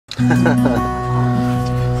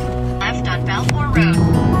Left on Balfour Road.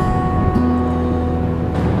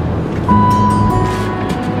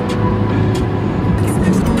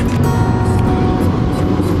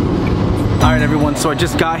 Alright everyone, so I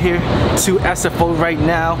just got here to SFO right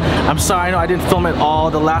now. I'm sorry, I know I didn't film it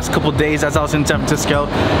all the last couple days as I was in San Francisco.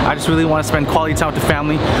 I just really want to spend quality time with the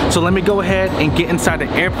family. So let me go ahead and get inside the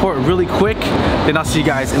airport really quick, then I'll see you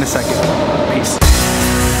guys in a second. Peace.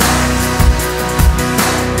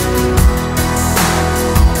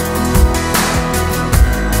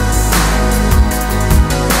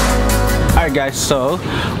 Alright guys, so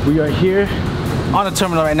we are here on the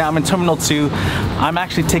terminal right now. I'm in Terminal 2. I'm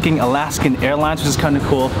actually taking Alaskan Airlines, which is kind of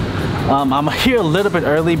cool. I'm here a little bit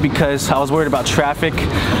early because I was worried about traffic.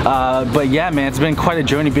 But yeah, man, it's been quite a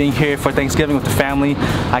journey being here for Thanksgiving with the family.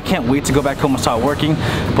 I can't wait to go back home and start working.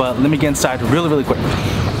 But let me get inside really quick.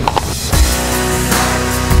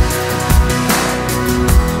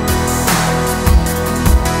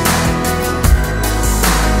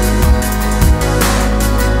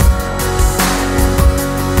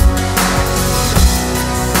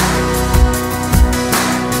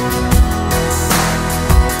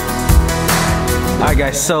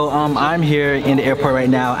 Alright guys, so I'm here in the airport right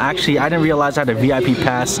now. Actually, I didn't realize I had a VIP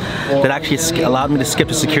pass that actually allowed me to skip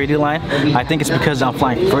the security line. I think it's because I'm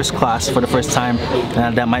flying first class for the first time,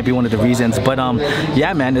 and that might be one of the reasons. But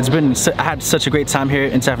yeah man, I had such a great time here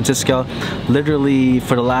in San Francisco. Literally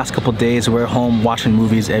for the last couple days we're home watching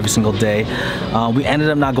movies every single day. We ended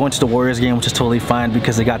up not going to the Warriors game, which is totally fine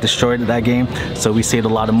because they got destroyed at that game, so we saved a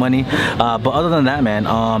lot of money. But other than that, man,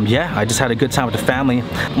 yeah, I just had a good time with the family.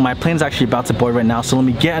 My plane's actually about to board right now, so let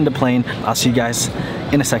me get on the plane. I'll see you guys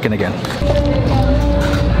in a second again.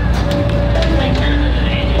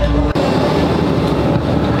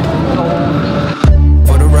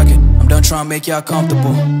 For the record, I'm done trying to make y'all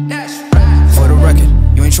comfortable. For the record,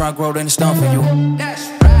 you ain't trying to grow, then it's done for you.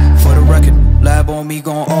 For the record, lab on me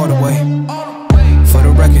going all the way. For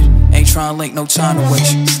the record, ain't trying to link, no time to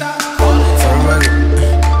waste. For the record,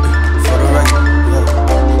 for the record.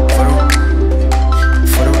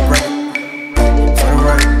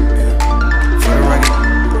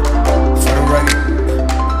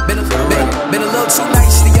 Too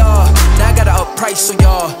nice for y'all, now I gotta up price on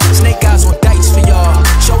y'all. Snake eyes on dice for y'all,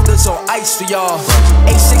 shoulders on ice for y'all.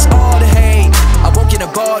 A6 all the hate, I won't get a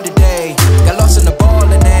ball today. Got lost in the ball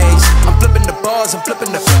and A's. I'm flipping the bars, I'm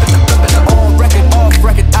flipping the on record, off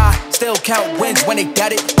record. I still count wins when they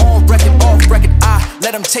got it. On record, off record. I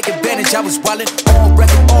let them take advantage, I was wildin'. On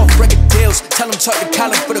record, off record deals. Tell them talk to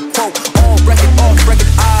Colin for the quote. On record, off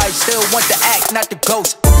record. I still want the act, not the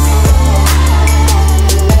ghost.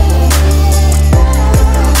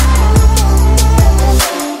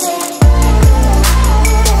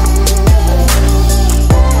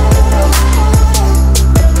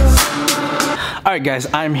 Alright guys,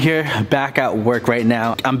 I'm here back at work right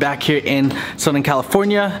now. I'm back here in Southern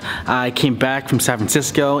California. I came back from San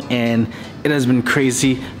Francisco and it has been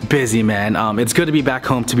crazy busy, man. It's good to be back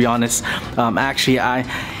home, to be honest. Actually, I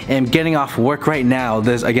am getting off work right now.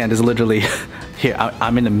 There's literally here,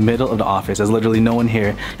 I'm in the middle of the office. There's literally no one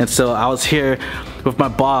here. And so I was here with my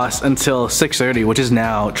boss until 6:30, which is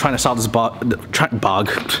now, trying to solve this bog.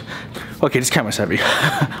 Okay, this camera's heavy.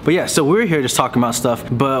 But yeah, so we were here just talking about stuff.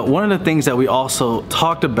 But one of the things that we also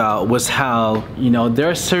talked about was how, you know, there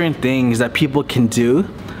are certain things that people can do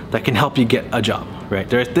that can help you get a job, right?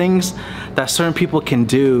 There are things that certain people can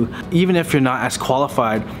do, even if you're not as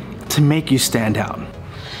qualified, to make you stand out.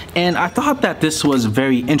 And I thought that this was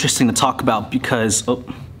very interesting to talk about because, oh,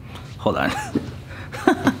 hold on.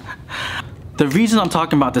 The reason I'm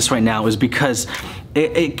talking about this right now is because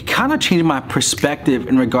it kind of changed my perspective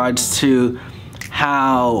in regards to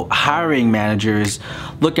how hiring managers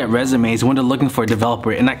look at resumes when they're looking for a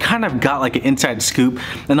developer. And I kind of got like an inside scoop,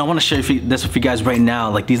 and I want to share this with you guys right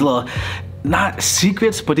now. Like these little, not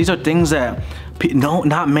secrets, but these are things that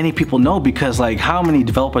not many people know, because like how many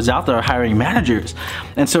developers out there are hiring managers.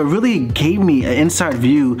 And so it really gave me an inside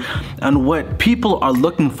view on what people are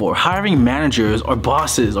looking for, hiring managers or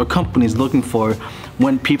bosses or companies looking for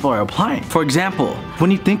when people are applying. For example, when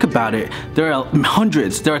you think about it, there are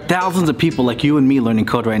hundreds, there are thousands of people like you and me learning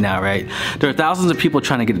code right now, right? There are thousands of people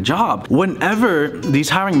trying to get a job. Whenever these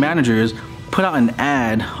hiring managers put out an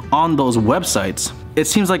ad on those websites, it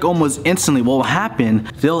seems like almost instantly what will happen,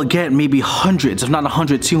 they'll get maybe hundreds, if not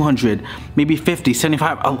 100, 200, maybe 50,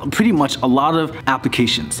 75, pretty much a lot of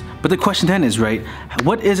applications. But the question then is, right,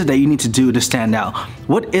 what is it that you need to do to stand out?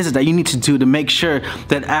 What is it that you need to do to make sure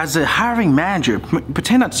that as a hiring manager,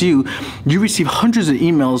 pretend that's you receive hundreds of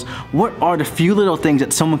emails, what are the few little things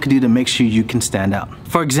that someone can do to make sure you can stand out?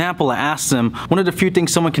 For example, I asked them, one of the few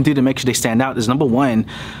things someone can do to make sure they stand out is number one,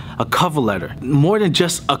 a cover letter. More than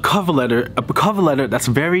just a cover letter that's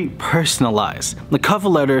very personalized. The cover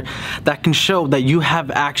letter that can show that you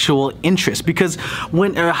have actual interest. Because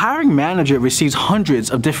when a hiring manager receives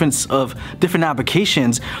hundreds of different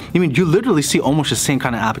applications, I mean, you literally see almost the same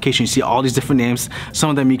kind of application. You see all these different names, some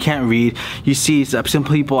of them you can't read. You see some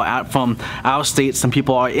people from out of state, some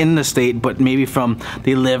people are in the state, but maybe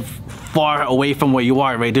they live far away from where you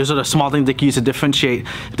are, right? Those are the small things they can use to differentiate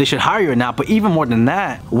if they should hire you or not. But even more than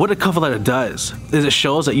that, what a cover letter does is it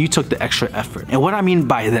shows that you took the extra effort. And what I mean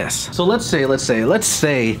by this, so let's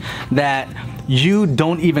say that you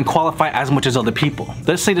don't even qualify as much as other people.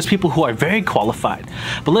 Let's say there's people who are very qualified.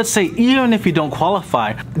 But let's say even if you don't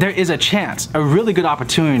qualify, there is a chance, a really good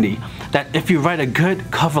opportunity, that if you write a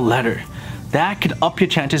good cover letter, that could up your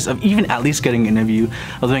chances of even at least getting an interview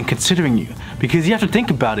or then considering you. Because you have to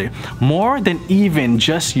think about it, more than even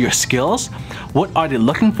just your skills, what are they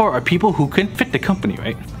looking for are people who can fit the company,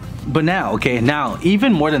 right? But now,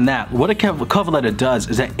 even more than that, what a cover letter does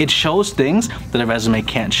is that it shows things that a resume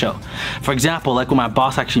can't show. For example, like what my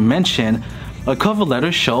boss actually mentioned, a cover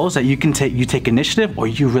letter shows that you take initiative or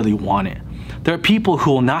you really want it. There are people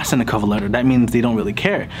who will not send a cover letter. That means they don't really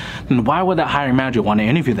care. Then why would that hiring manager want to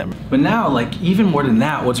interview them? But now, like, even more than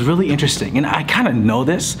that, what's really interesting, and I kind of know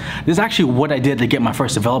this is actually what I did to get my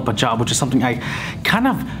first developer job, which is something I kind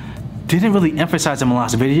of didn't really emphasize in my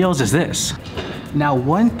last videos, is this. Now,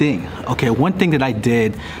 one thing that I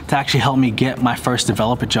did to actually help me get my first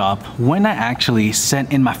developer job, when I actually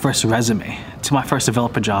sent in my first resume to my first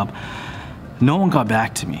developer job, no one got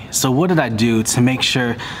back to me. So what did I do to make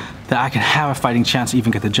sure that I could have a fighting chance to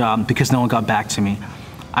even get the job because no one got back to me?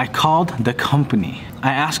 I called the company.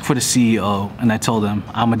 I asked for the CEO and I told them,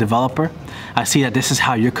 I'm a developer. I see that this is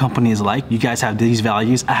how your company is like. You guys have these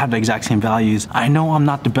values. I have the exact same values. I know I'm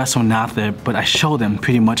not the best one out there, but I showed them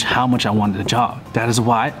pretty much how much I wanted the job. That is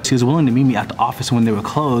why she was willing to meet me at the office when they were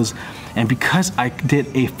closed. And because I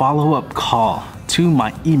did a follow-up call to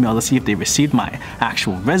my email to see if they received my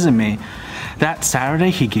actual resume, that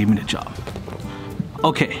Saturday he gave me the job.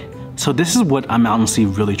 Okay. So this is what I'm honestly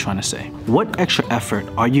really trying to say. What extra effort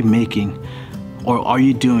are you making or are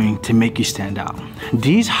you doing to make you stand out?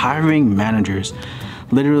 These hiring managers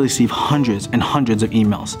literally receive hundreds and hundreds of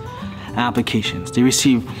emails, applications.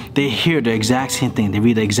 They hear the exact same thing. They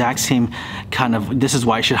read the exact same kind of, this is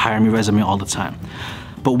why you should hire me resume all the time.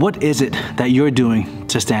 But what is it that you're doing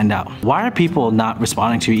to stand out? Why are people not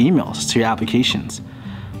responding to your emails, to your applications?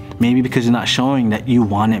 Maybe because you're not showing that you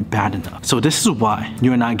want it bad enough. So this is why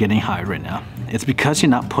you're not getting hired right now. It's because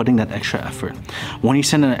you're not putting that extra effort. When you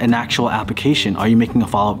send an actual application, are you making a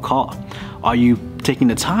follow-up call? Are you taking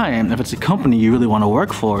the time, if it's a company you really want to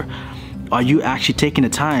work for, are you actually taking the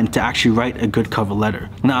time to actually write a good cover letter?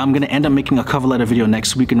 Now, I'm gonna end up making a cover letter video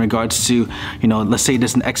next week in regards to, let's say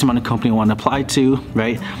there's an X amount of company I want to apply to,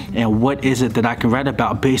 right? And what is it that I can write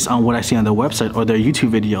about based on what I see on their website or their YouTube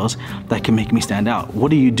videos that can make me stand out?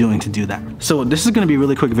 What are you doing to do that? So this is gonna be a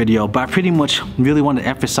really quick video, but I pretty much really want to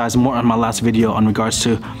emphasize more on my last video in regards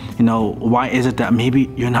to, why is it that maybe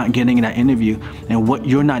you're not getting that interview and what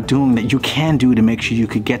you're not doing that you can do to make sure you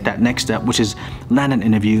could get that next step, which is land an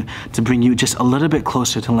interview to bring you just a little bit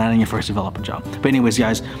closer to landing your first developer job. But anyways,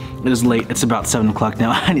 guys, it is late. It's about 7 o'clock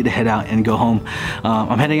now. I need to head out and go home.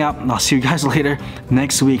 I'm heading out and I'll see you guys later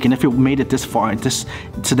next week. And if you made it this far,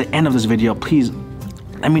 to the end of this video, please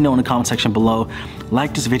let me know in the comment section below.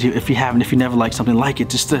 Like this video if you haven't. If you never liked something, like it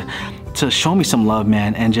just to show me some love,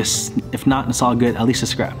 man. And just, if not, it's all good. At least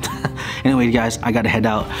subscribe. Anyway, guys, I gotta head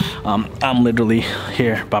out. I'm literally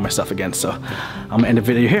here by myself again. So I'm gonna end the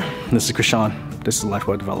video here. This is Krishan. This is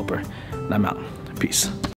Lifewell Developer. And I'm out. Peace.